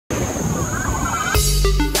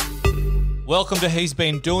Welcome to He's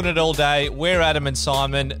Been Doing It All Day. We're Adam and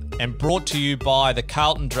Symon, and brought to you by the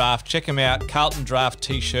Carlton Draft. Check them out,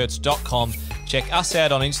 carltondrafttshirts.com. Check us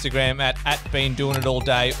out on Instagram at Been Doing It All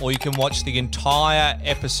Day, or you can watch the entire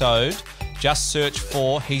episode. Just search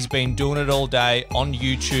for He's Been Doing It All Day on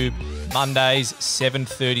YouTube, Mondays,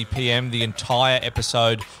 7:30 p.m. The entire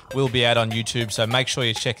episode will be out on YouTube, so make sure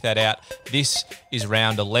you check that out. This is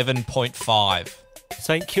round 11.5.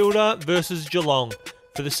 St Kilda versus Geelong.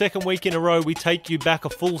 For the second week in a row, we take you back a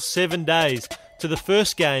full 7 days to the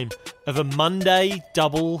first game of a Monday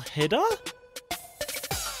double header.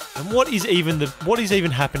 And what is even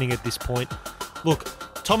happening at this point? Look,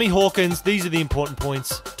 Tommy Hawkins, these are the important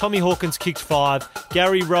points. Tommy Hawkins kicked 5.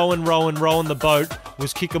 Gary Rowan the boat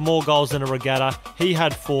was kicking more goals than a regatta. He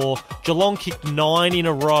had 4. Geelong kicked 9 in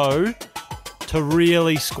a row to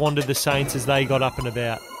really squander the Saints as they got up and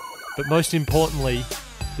about. But most importantly,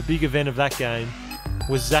 the big event of that game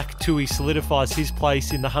was Zach Tuohy solidifies his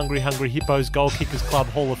place in the Hungry Hungry Hippos Goal Kickers Club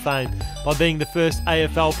Hall of Fame by being the first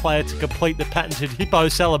AFL player to complete the patented Hippo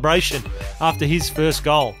celebration after his first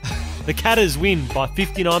goal. The Catters win by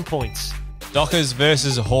 59 points. Dockers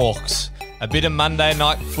versus Hawks. A bit of Monday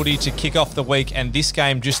night footy to kick off the week, and this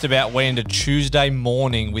game just about went into Tuesday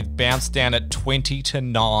morning with bounce down at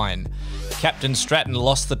 20-9. Captain Stratton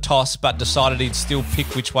lost the toss but decided he'd still pick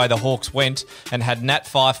which way the Hawks went and had Nat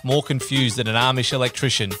Fyfe more confused than an Amish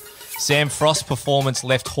electrician. Sam Frost's performance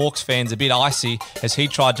left Hawks fans a bit icy as he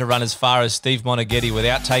tried to run as far as Steve Monaghetti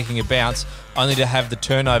without taking a bounce, only to have the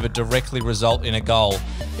turnover directly result in a goal.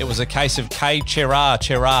 It was a case of K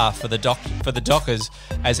Chera for the Dockers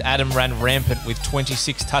as Adam ran rampant with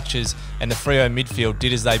 26 touches and the Freo midfield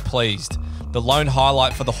did as they pleased. The lone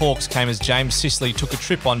highlight for the Hawks came as James Sicily took a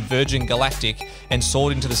trip on Virgin Galactic and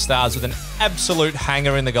soared into the stars with an absolute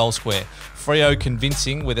hanger in the goal square. Freo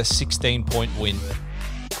convincing with a 16-point win.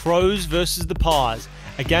 Crows versus the Pies.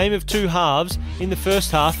 A game of two halves. In the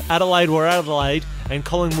first half, Adelaide were Adelaide and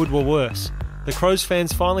Collingwood were worse. The Crows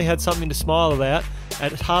fans finally had something to smile about.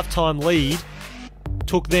 At half-time lead,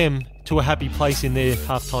 took them to a happy place in their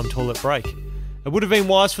half-time toilet break. It would have been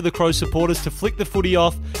wise for the Crows supporters to flick the footy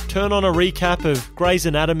off, turn on a recap of Grey's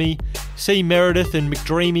Anatomy, see Meredith and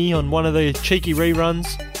McDreamy on one of the cheeky reruns,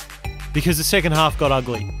 because the second half got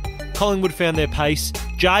ugly. Collingwood found their pace.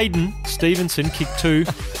 Jaden Stevenson kicked 2,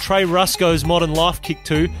 Trey Rusco's Modern Life kicked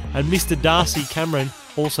 2, and Mr. Darcy Cameron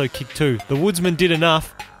also kicked 2. The Woodsmen did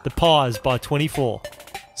enough. The Pies by 24.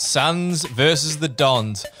 Suns versus the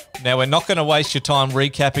Dons. Now, we're not going to waste your time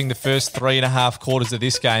recapping the first 3.5 quarters of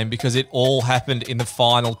this game because it all happened in the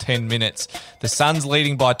final 10 minutes. The Suns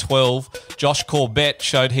leading by 12. Josh Corbett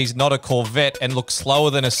showed he's not a Corvette and looked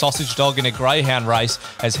slower than a sausage dog in a greyhound race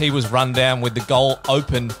as he was run down with the goal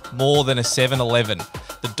open more than a 7-11.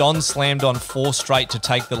 The Dons slammed on 4 straight to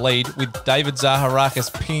take the lead, with David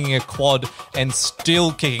Zaharakis pinging a quad and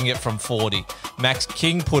still kicking it from 40. Max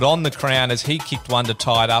King put on the crown as he kicked one to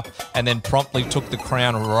tie it up and then promptly took the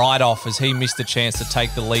crown right off as he missed a chance to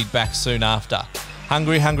take the lead back soon after.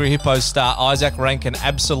 Hungry Hungry Hippos star Isaac Rankin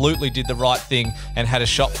absolutely did the right thing and had a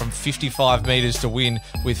shot from 55 metres to win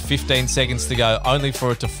with 15 seconds to go, only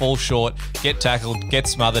for it to fall short, get tackled, get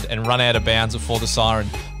smothered and run out of bounds before the siren.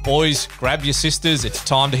 Boys, grab your sisters, it's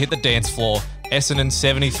time to hit the dance floor. Essendon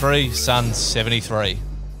 73, Suns 73.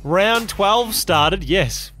 Round 12 started.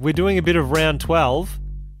 Yes, we're doing a bit of round 12.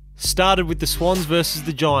 Started with the Swans versus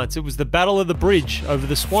the Giants. It was the Battle of the Bridge over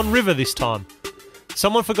the Swan River this time.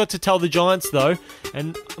 Someone forgot to tell the Giants though,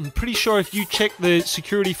 and I'm pretty sure if you check the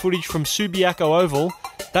security footage from Subiaco Oval,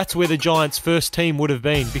 that's where the Giants' first team would have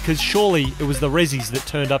been, because surely it was the Rezzies that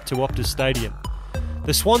turned up to Optus Stadium.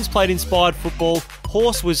 The Swans played inspired football.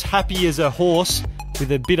 Horse was happy as a horse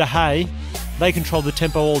with a bit of hay. They controlled the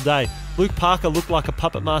tempo all day. Luke Parker looked like a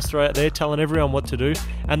puppet master out there telling everyone what to do,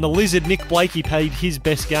 and the lizard Nick Blakey played his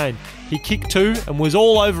best game. He kicked 2 and was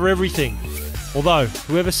all over everything. Although,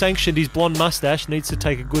 whoever sanctioned his blonde mustache needs to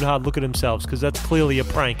take a good hard look at themselves, because that's clearly a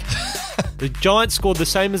prank. The Giants scored the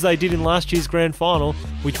same as they did in last year's grand final,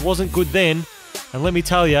 which wasn't good then, and let me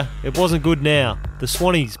tell you, it wasn't good now. The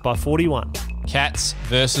Swannies by 41. Cats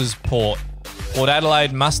versus Port. Port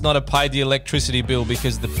Adelaide must not have paid the electricity bill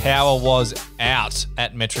because the power was out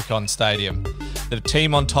at Metricon Stadium. The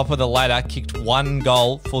team on top of the ladder kicked 1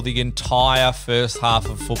 goal for the entire first half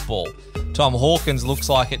of football. Tom Hawkins looks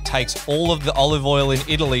like it takes all of the olive oil in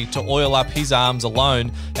Italy to oil up his arms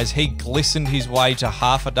alone as he glistened his way to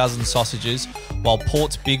half a dozen sausages, while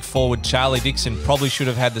Port's big forward Charlie Dixon probably should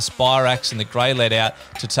have had the Spirax and the grey lead out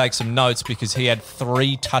to take some notes because he had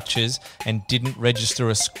 3 touches and didn't register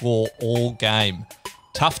a score all game.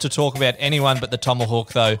 Tough to talk about anyone but the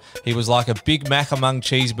Tomahawk, though. He was like a Big Mac among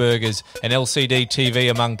cheeseburgers, an LCD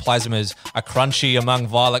TV among plasmas, a Crunchy among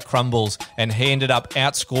Violet Crumbles, and he ended up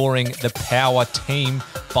outscoring the Power team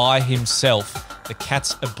by himself. The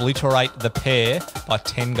Cats obliterate the pair by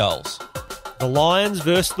 10 goals. The Lions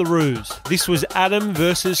versus the Roos. This was Adam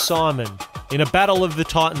versus Symon. In a battle of the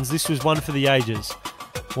Titans, this was one for the ages.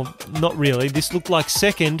 Well, not really. This looked like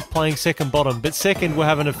second playing second bottom, but second were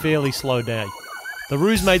having a fairly slow day. The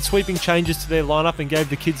Roos made sweeping changes to their lineup and gave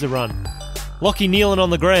the kids a run. Lockie kneeling on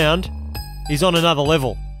the ground is on another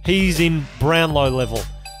level. He's in Brownlow level.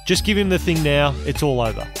 Just give him the thing now, it's all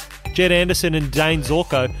over. Jed Anderson and Dane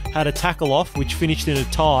Zorko had a tackle off, which finished in a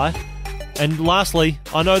tie. And lastly,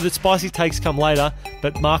 I know that spicy takes come later,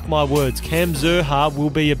 but mark my words, Cam Zurhaar will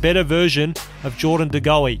be a better version of Jordan De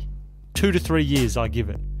Goey. 2 to 3 years, I give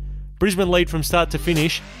it. Brisbane lead from start to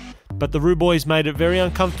finish, but the Roo boys made it very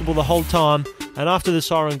uncomfortable the whole time, and after the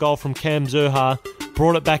siren goal from Cam Zurhaar,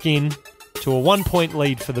 brought it back in to a 1-point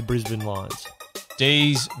lead for the Brisbane Lions.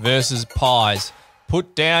 D's versus Pies.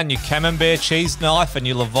 Put down your camembert cheese knife and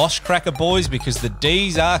your Lavosh cracker, boys, because the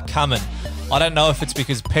D's are coming. I don't know if it's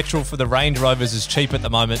because petrol for the Range Rovers is cheap at the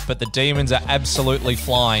moment, but the Demons are absolutely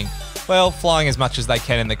flying. Well, flying as much as they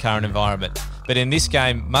can in the current environment. But in this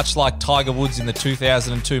game, much like Tiger Woods in the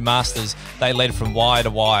 2002 Masters, they led from wire to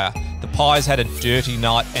wire. The Pies had a dirty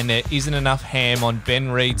night, and there isn't enough ham on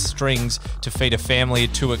Ben Reed's strings to feed a family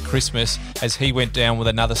of 2 at Christmas as he went down with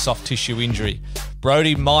another soft tissue injury.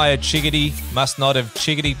 Brody Meyer Chiggity must not have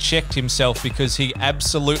chiggity checked himself because he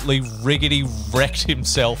absolutely riggedy wrecked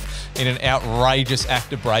himself in an outrageous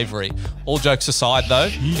act of bravery. All jokes aside, though,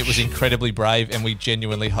 it was incredibly brave, and we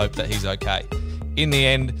genuinely hope that he's okay. In the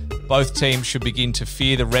end, both teams should begin to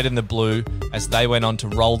fear the red and the blue as they went on to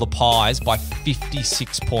roll the Pies by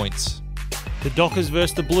 56 points. The Dockers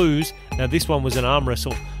versus the Blues. Now this one was an arm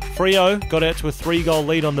wrestle. Freo got out to a 3-goal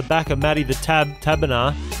lead on the back of Matty the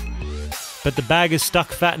Tabernar, but the Baggers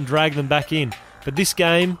stuck fat and dragged them back in. But this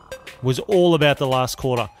game was all about the last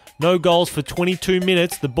quarter. No goals for 22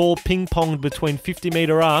 minutes. The ball ping-ponged between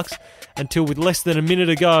 50-metre arcs until with less than a minute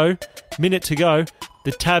to go,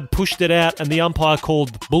 the Tab pushed it out and the umpire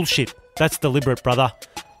called bullshit. That's deliberate, brother.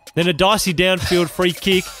 Then a dicey downfield free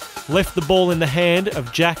kick left the ball in the hand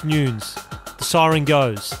of Jack Nunes. The siren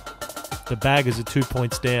goes. The Baggers are 2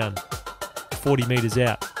 points down, 40 metres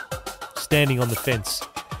out, standing on the fence.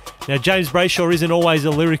 Now, James Brayshaw isn't always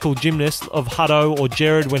a lyrical gymnast of Hutto or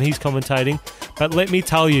Jared when he's commentating, but let me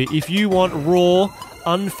tell you, if you want raw,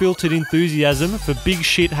 unfiltered enthusiasm for big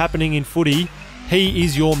shit happening in footy, he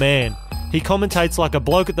is your man. He commentates like a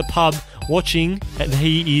bloke at the pub watching, and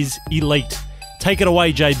he is elite. Take it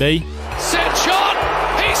away, JB. Set shot!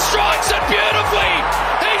 He strikes it beautifully!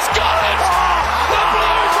 He's got it! The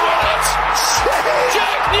Blues win it!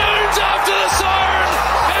 Jack Nunes, after the siren,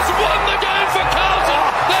 has won the game for Carlton.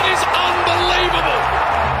 That is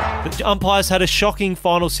unbelievable! The umpires had a shocking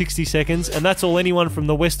final 60 seconds, and that's all anyone from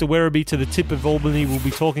the west of Werribee to the tip of Albany will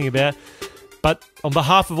be talking about. But on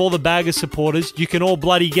behalf of all the Baggers supporters, you can all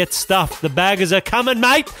bloody get stuffed. The Baggers are coming,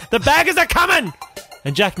 mate! The Baggers are coming!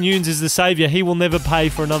 And Jack Nunes is the saviour. He will never pay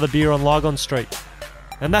for another beer on Lygon Street.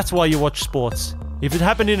 And that's why you watch sports. If it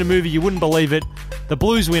happened in a movie, you wouldn't believe it. The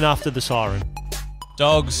Blues win after the siren.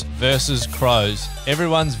 Dogs versus Crows.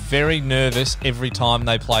 Everyone's very nervous every time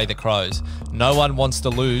they play the Crows. No one wants to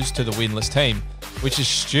lose to the winless team, which is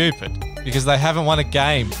stupid because they haven't won a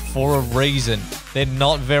game for a reason. They're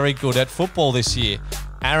not very good at football this year.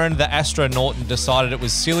 Aaron the Astronautan decided it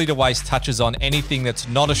was silly to waste touches on anything that's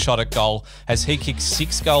not a shot at goal as he kicked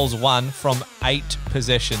 6 goals won from 8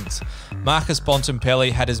 possessions. Marcus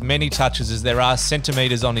Bontempelli had as many touches as there are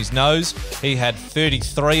centimetres on his nose. He had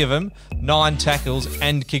 33 of them, 9 tackles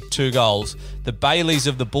and kicked 2 goals. The Baileys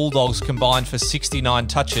of the Bulldogs combined for 69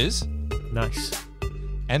 touches. Nice.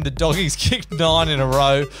 And the Doggies kicked 9 in a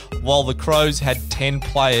row, while the Crows had 10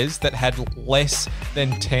 players that had less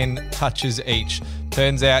than 10 touches each.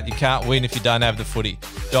 Turns out you can't win if you don't have the footy.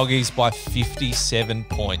 Doggies by 57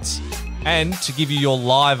 points. And to give you your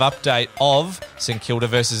live update of St Kilda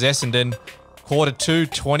versus Essendon, quarter 2,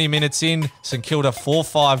 20 minutes in, St Kilda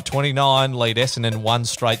 4-5-29, lead Essendon 1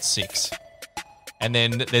 straight 6. And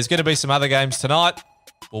then there's going to be some other games tonight.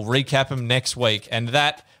 We'll recap them next week. And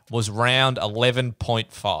that was round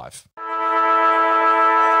 11.5.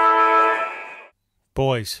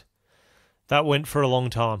 Boys, that went for a long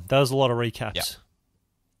time. That was a lot of recaps. Yep.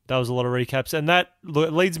 That was a lot of recaps. And that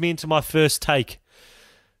leads me into my first take.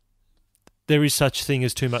 There is such thing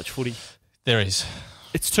as too much footy. There is.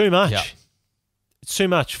 It's too much. Yep. It's too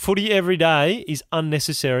much. Footy every day is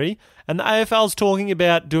unnecessary. And the AFL's talking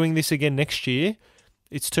about doing this again next year.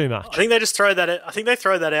 It's too I much. think they just throw that. I think they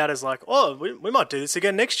throw that out as like, oh, we might do this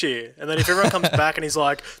again next year. And then if everyone comes back and he's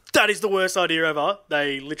like, that is the worst idea ever,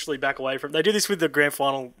 they literally back away from. They do this with the grand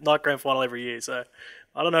final every year. So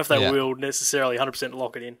I don't know if they will necessarily 100%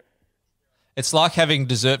 lock it in. It's like having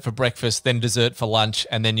dessert for breakfast, then dessert for lunch,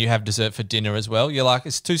 and then you have dessert for dinner as well. You're like,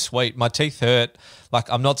 it's too sweet. My teeth hurt.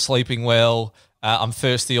 Like, I'm not sleeping well. I'm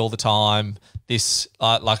thirsty all the time.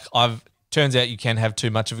 Turns out you can have too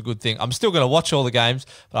much of a good thing. I'm still going to watch all the games,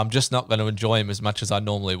 but I'm just not going to enjoy them as much as I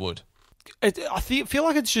normally would. I feel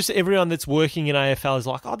like it's just everyone that's working in AFL is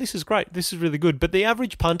like, oh, this is great. This is really good. But the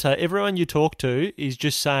average punter, everyone you talk to is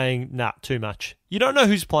just saying, nah, too much. You don't know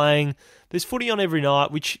who's playing. There's footy on every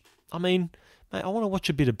night, which, I mean, mate, I want to watch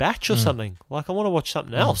a bit of batch or something. Like, I want to watch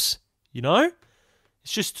something else, you know?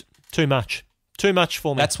 It's just too much. Too much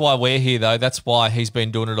for me. That's why we're here, though. That's why he's been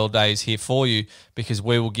doing it all day. He's here for you, because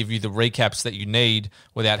we will give you the recaps that you need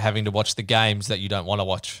without having to watch the games that you don't want to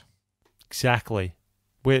watch. Exactly.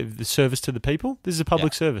 We're the service to the people. This is a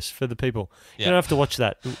public service for the people. You don't have to watch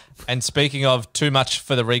that. And speaking of too much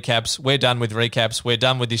for the recaps, we're done with recaps. We're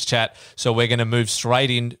done with this chat. So we're going to move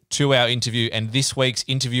straight into our interview. And this week's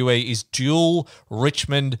interviewee is dual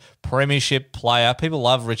Richmond premiership player. People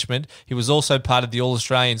love Richmond. He was also part of the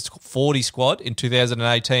All-Australians 40 squad in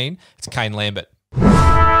 2018. It's Kane Lambert.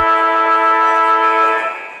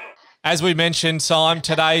 As we mentioned, Symon,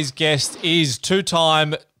 today's guest is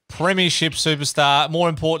two-time premiership superstar, more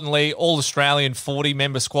importantly, All-Australian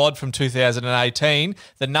 40-member squad from 2018,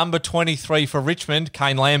 the number 23 for Richmond,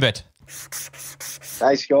 Kane Lambert.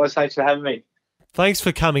 Thanks, guys. Thanks for having me. Thanks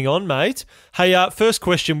for coming on, mate. Hey, first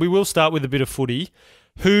question, we will start with a bit of footy.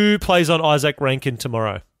 Who plays on Isaac Rankin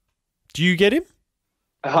tomorrow? Do you get him?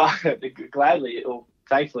 Gladly. Or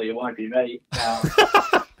thankfully, it won't be me.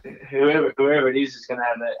 Whoever it is going to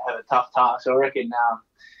have a tough task. So I reckon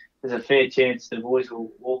there's a fair chance the boys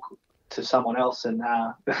will walk to someone else, and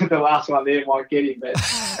the last one there might get him.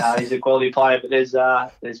 But he's a quality player. But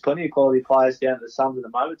there's plenty of quality players down at the Suns at the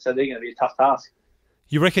moment, so they're going to be a tough task.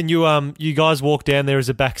 You reckon you guys walk down there as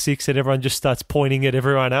a back six and everyone just starts pointing at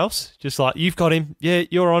everyone else? Just like, you've got him. Yeah,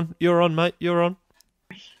 you're on, mate. You're on.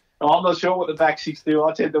 I'm not sure what the back six do.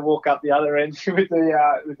 I tend to walk up the other end with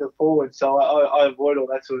the forward, so I avoid all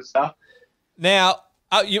that sort of stuff. Now,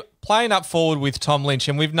 you're playing up forward with Tom Lynch,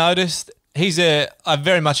 and we've noticed he's a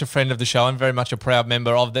very much a friend of the show and very much a proud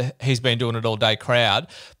member of the He's Been Doing It All Day crowd.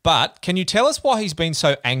 But can you tell us why he's been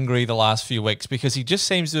so angry the last few weeks? Because he just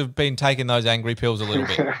seems to have been taking those angry pills a little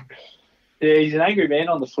bit. Yeah, he's an angry man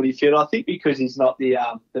on the footy field. I think because he's not the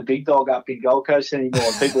big dog up in Gold Coast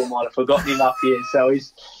anymore. People might have forgotten him up here, so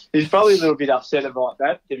he's probably a little bit upset about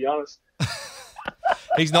that, to be honest.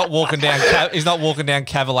 He's not walking down. He's not walking down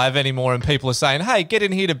Cavill Ave anymore, and people are saying, "Hey, get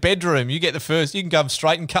in here to bedroom. You get the first. You can come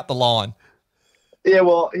straight and cut the line." Yeah,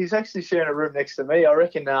 well, he's actually sharing a room next to me. I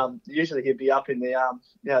reckon usually he'd be up in the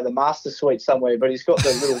the master suite somewhere, but he's got the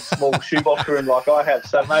little small shoebox room like I have.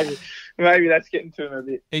 So maybe that's getting to him a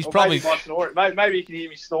bit. He's probably maybe you can hear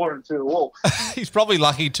me snoring through the wall. He's probably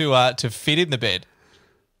lucky to fit in the bed.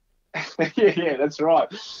 yeah, that's right.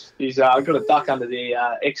 He's got a duck under the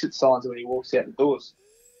exit signs when he walks out the doors.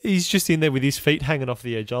 He's just in there with his feet hanging off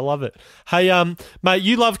the edge. I love it. Hey, mate,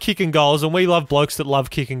 you love kicking goals, and we love blokes that love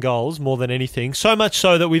kicking goals more than anything. So much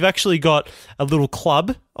so that we've actually got a little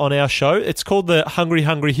club on our show. It's called the Hungry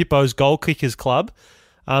Hungry Hippos Goal Kickers Club.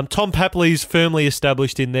 Tom Papley's firmly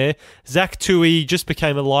established in there. Zach Tuohy just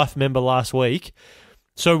became a life member last week.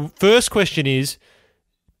 So first question is,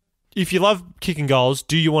 if you love kicking goals,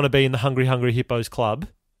 do you want to be in the Hungry Hungry Hippos Club?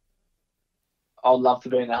 I'd love to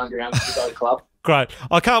be in the Hungry Hungry Hippos Club. Great.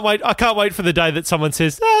 I can't wait for the day that someone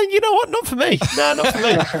says, you know what, not for me. No, not for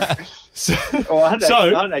me. Well, I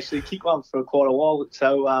hadn't actually kicked one for quite a while,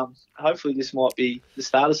 so hopefully this might be the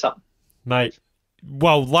start of something. Mate,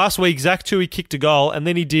 well, last week Zach Tuohy kicked a goal, and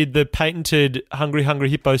then he did the patented Hungry Hungry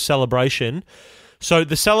Hippos celebration. So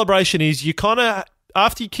the celebration is you kind of,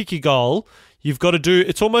 after you kick your goal, you've got to do,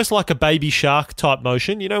 it's almost like a baby shark type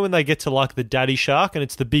motion. You know when they get to like the daddy shark and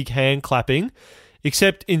it's the big hand clapping?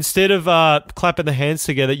 Except instead of clapping the hands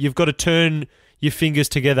together, you've got to turn your fingers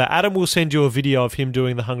together. Adam will send you a video of him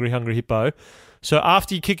doing the Hungry Hungry Hippo. So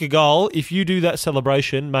after you kick a goal, if you do that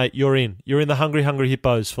celebration, mate, you're in. You're in the Hungry Hungry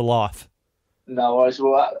Hippos for life. No worries.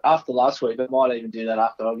 Well, after last week, I might even do that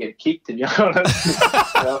after I get kicked, to be honest.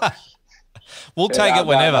 We'll take it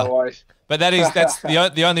whenever. No worries. But that's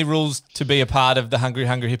the only rules to be a part of the Hungry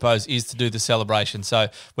Hungry Hippos is to do the celebration. So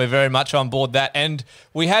we're very much on board that. And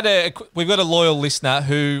we've got a loyal listener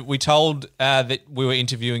who we told that we were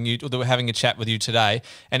interviewing you, or that we're having a chat with you today,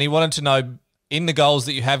 and he wanted to know in the goals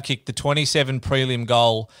that you have kicked, the 27 prelim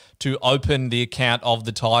goal to open the account of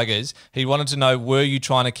the Tigers, he wanted to know, were you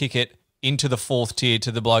trying to kick it into the fourth tier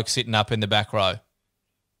to the bloke sitting up in the back row?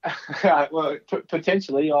 Well,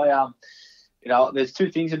 potentially. There's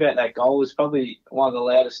two things about that goal. It's probably one of the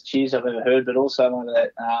loudest cheers I've ever heard, but also one of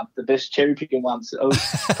the best cherry-picking ones.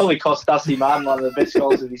 It probably cost Dusty Martin one of the best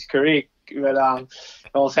goals of his career. But I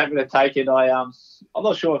was happy to take it. I'm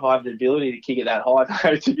not sure if I have the ability to kick it that high,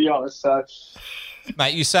 though, to be honest. So,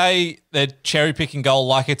 mate, you say the cherry-picking goal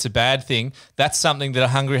like it's a bad thing. That's something that a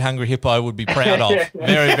Hungry Hungry Hippo would be proud of.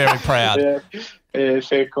 Very, very proud. Yeah,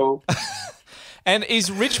 fair call. And is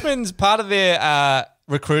Richmond's part of their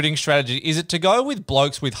recruiting strategy, is it to go with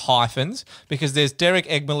blokes with hyphens? Because there's Derek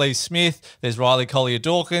Egmalese-Smith, there's Riley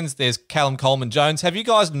Collier-Dawkins, there's Callum Coleman-Jones. Have you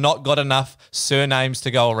guys not got enough surnames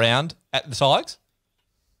to go around at the Tigers?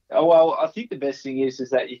 Oh, well, I think the best thing is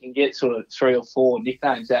that you can get sort of 3 or 4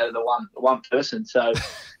 nicknames out of the one person. So,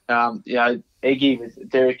 Eggy with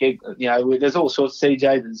Derek Egg, there's all sorts,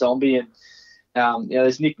 CJ the Zombie, and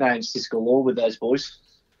there's nicknames just galore with those boys.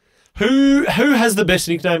 Who has the best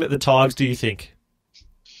nickname at the Tigers, do you think?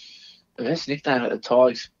 The best nickname at the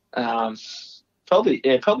Tigers, probably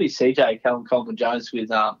CJ, Callum Coleman-Jones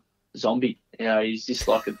with Zombie. He's just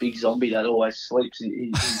like a big zombie that always sleeps.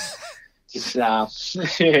 It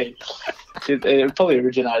probably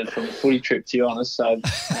originated from a footy trip, to be honest. So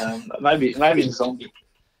maybe the Zombie.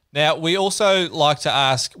 Now, we also like to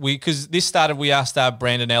ask, because this started, we asked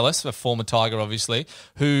Brandon Ellis, a former Tiger, obviously,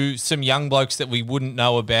 who some young blokes that we wouldn't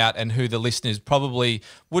know about and who the listeners probably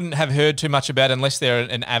wouldn't have heard too much about unless they're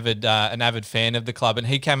an avid fan of the club. And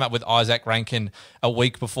he came up with Isaac Rankin a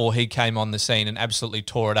week before he came on the scene and absolutely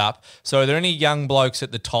tore it up. So are there any young blokes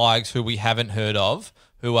at the Tigers who we haven't heard of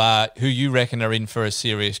who you reckon are in for a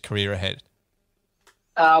serious career ahead?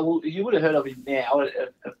 Well, you would have heard of him now.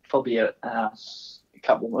 Probably a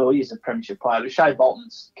couple. Well, he's a premiership player. But Shea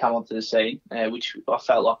Bolton's come onto the scene, which I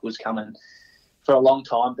felt like was coming for a long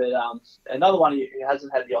time. But another one who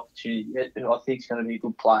hasn't had the opportunity yet, who I think is going to be a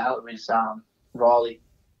good player, is Riley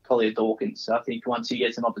Collier-Dawkins. So I think once he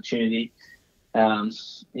gets an opportunity,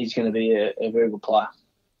 he's going to be a very good player.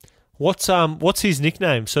 What's his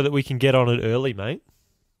nickname so that we can get on it early, mate?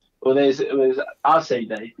 Well, it was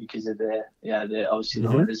RCD because of they're obviously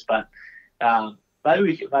the winners, but maybe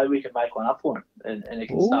we can make one up for him and it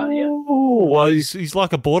can start here. Oh, well, he's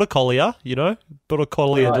like a border collier, border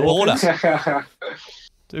collier. Border.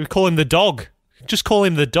 We call him the dog. Just call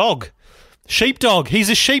him the dog. Sheepdog.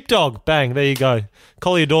 He's a sheepdog. Bang. There you go.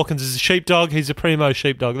 Collier Dawkins is a sheepdog. He's a primo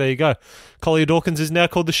sheepdog. There you go. Collier Dawkins is now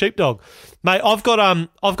called the sheepdog. Mate, I've got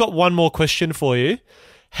one more question for you.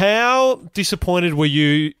 How disappointed were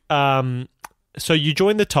you? So you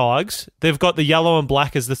joined the Tigers. They've got the yellow and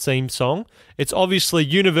black as the theme song. It's obviously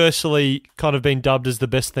universally kind of been dubbed as the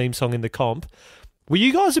best theme song in the comp. Were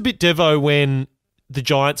you guys a bit devo when the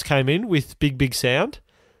Giants came in with Big Big Sound?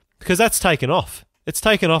 Because that's taken off. It's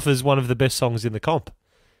taken off as one of the best songs in the comp.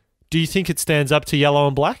 Do you think it stands up to yellow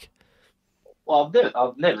and black? Well,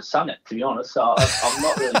 I've never sung it, to be honest, so I'm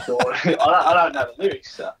not really sure. I don't know the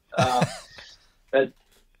lyrics, but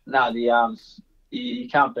no, you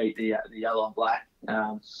can't beat the yellow and black.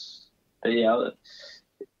 But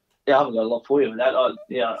I haven't got a lot for you with that. I'm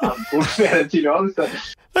good about it, to be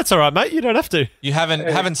honest. That's all right, mate. You don't have to. You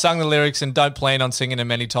haven't sung the lyrics and don't plan on singing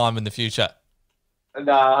them any time in the future.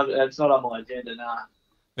 No, it's not on my agenda. No.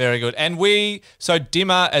 Very good. And so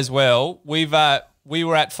Dimmer as well. We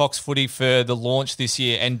were at Fox Footy for the launch this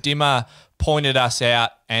year, and Dimmer pointed us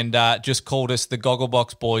out and just called us the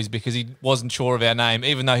Gogglebox Boys because he wasn't sure of our name,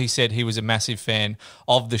 even though he said he was a massive fan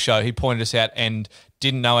of the show. He pointed us out and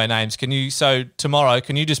didn't know our names. So tomorrow,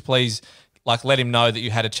 can you just please let him know that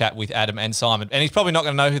you had a chat with Adam and Symon? And he's probably not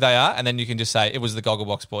going to know who they are, and then you can just say it was the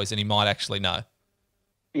Gogglebox Boys, and he might actually know.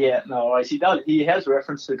 Yeah, no worries. He does. He has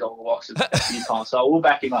referenced the Gogglebox a few times, so we'll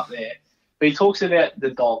back him up there. But he talks about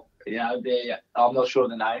the dog. I'm not sure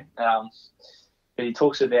of the name. But he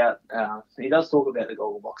talks about, he does talk about the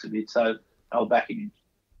Gogglebox a bit, so I'll back him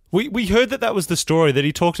in. We heard that was the story, that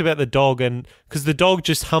he talked about the dog, and because the dog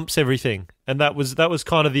just humps everything, and that was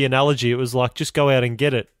kind of the analogy. It was like, just go out and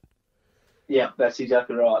get it. Yeah, that's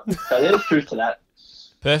exactly right. So there's truth to that.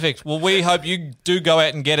 Perfect. Well, we hope you do go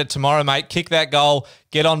out and get it tomorrow, mate. Kick that goal.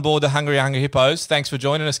 Get on board the Hungry Hungry Hippos. Thanks for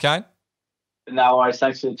joining us, Kane. No worries.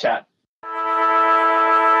 Thanks for the chat.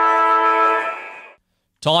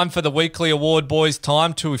 Time for the weekly award, boys.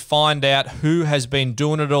 Time to find out who has been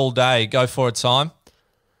doing it all day. Go for it, Sime.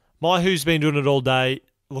 My who's been doing it all day.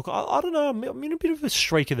 Look, I don't know. I'm in a bit of a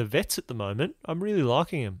streak of the vets at the moment. I'm really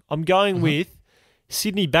liking him. I'm going with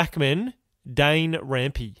Sydney backman Dane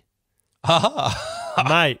Rampy.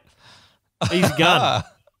 Mate, he's a gun.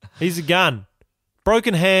 He's a gun.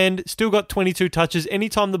 Broken hand, still got 22 touches.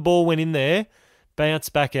 Anytime the ball went in there,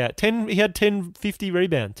 bounced back out. He had 10 50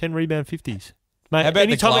 rebound, 10 rebound 50s. Mate, How about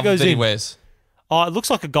the glove that he wears? Oh, it looks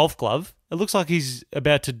like a golf glove. It looks like he's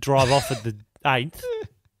about to drive off at the 8th.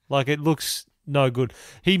 Like, it looks no good.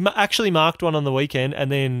 He actually marked one on the weekend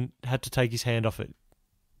and then had to take his hand off it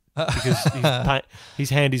because his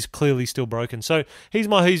hand is clearly still broken. So he's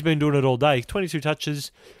been doing it all day. 22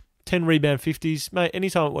 touches, 10 rebound 50s. Mate,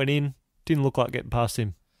 anytime it went in, didn't look like getting past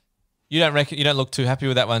him. You don't look too happy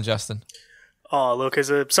with that one, Justin? Oh, look,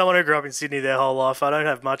 as someone who grew up in Sydney their whole life, I don't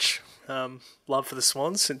have much love for the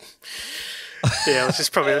Swans. And yeah, let's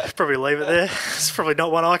just probably leave it there. It's probably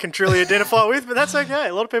not one I can truly identify with, but that's okay.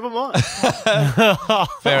 A lot of people might.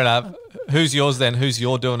 Fair enough. Who's yours then? Who's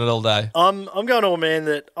your doing it all day? I'm going to a man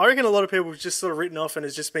that I reckon a lot of people have just sort of written off and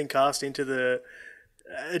has just been cast into the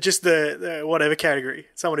whatever category.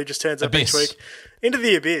 Someone who just turns up each week into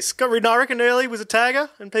the abyss. Got ridden, I reckon, early, was a tagger,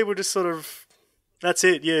 and people just sort of, that's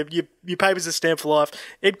it. Your paper's a stamp for life.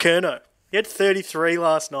 Ed Curnow. He had 33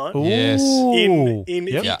 last night. Ooh. Yes.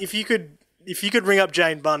 If you could ring up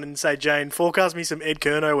Jane Bunn and say, Jane, forecast me some Ed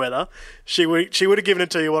Curnow weather, she would have given it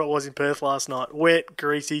to you what it was in Perth last night. Wet,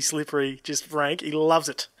 greasy, slippery, just rank. He loves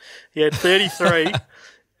it. He had 33.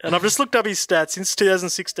 And I've just looked up his stats. Since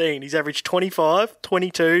 2016, he's averaged 25,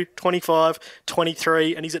 22, 25,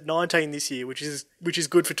 23, and he's at 19 this year, which is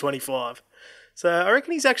good for 25. So I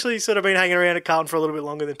reckon he's actually sort of been hanging around at Carlton for a little bit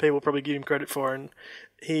longer than people probably give him credit for, and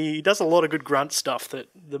he does a lot of good grunt stuff that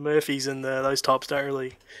the Murphys and those types don't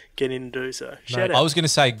really get in and do. So shout out. I was going to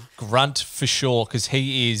say grunt for sure because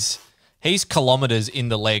he's kilometres in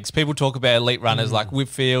the legs. People talk about elite runners like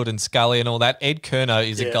Whitfield and Scully and all that. Ed Curnow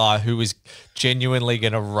is a guy who is genuinely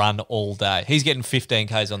going to run all day. He's getting 15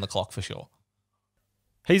 Ks on the clock for sure.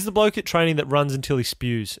 He's the bloke at training that runs until he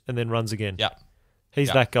spews and then runs again. Yeah.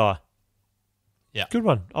 He's that guy. Yeah. Good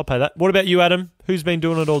one. I'll pay that. What about you, Adam? Who's been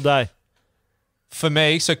doing it all day? For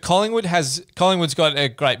me, so Collingwood's got a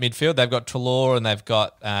great midfield. They've got Treloar and they've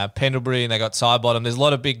got Pendlebury and they've got Sidebottom. There's a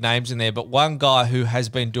lot of big names in there, but one guy who has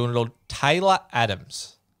been doing it all, Taylor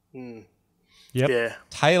Adams. Yep. Yeah.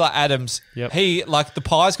 Taylor Adams. Yep. He, like, the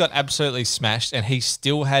Pies got absolutely smashed and he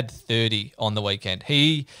still had 30 on the weekend.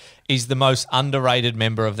 He is the most underrated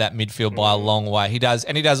member of that midfield by a long way. He does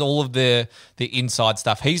all of the inside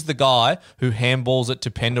stuff. He's the guy who handballs it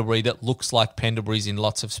to Pendlebury that looks like Pendlebury's in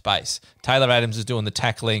lots of space. Taylor Adams is doing the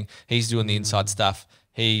tackling. He's doing the inside stuff.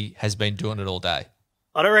 He has been doing it all day.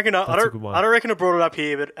 I don't reckon I brought it up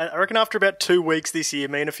here, but I reckon after about 2 weeks this year,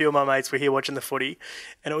 me and a few of my mates were here watching the footy,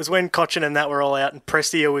 and it was when Cochin and that were all out, and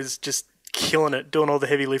Prestia was just killing it, doing all the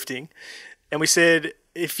heavy lifting. And we said,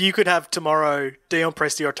 if you could have tomorrow Dion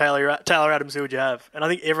Prestia or Taylor Adams, who would you have? And I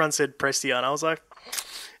think everyone said Prestia, and I was like,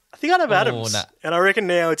 I think I'd have Adams. Nah. And I reckon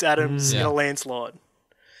now it's Adams in a landslide.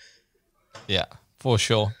 Yeah, for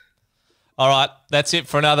sure. All right, that's it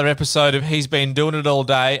for another episode of He's Been Doing It All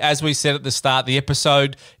Day. As we said at the start, the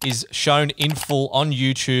episode is shown in full on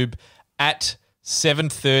YouTube at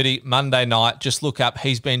 7:30 Monday night. Just look up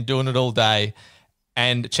He's Been Doing It All Day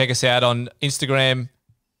and check us out on Instagram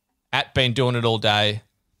at Been Doing It All Day.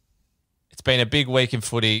 It's been a big week in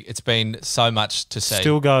footy. It's been so much to see.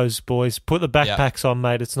 Still goes, boys. Put the backpacks on,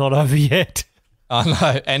 mate. It's not over yet. I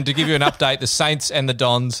know. And to give you an update, the Saints and the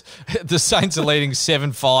Dons, the Saints are leading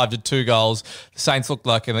 7-5 to 2 goals. The Saints look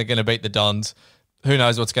like they're going to beat the Dons. Who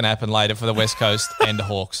knows what's going to happen later for the West Coast and the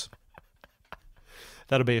Hawks.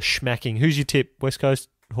 That'll be a schmacking. Who's your tip? West Coast,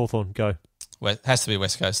 Hawthorn, go. Well, it has to be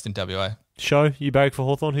West Coast in WA. Show, you barrack for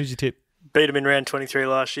Hawthorn. Who's your tip? Beat them in round 23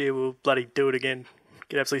 last year. We'll bloody do it again.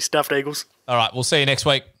 Get absolutely stuffed, Eagles. All right, we'll see you next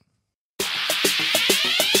week.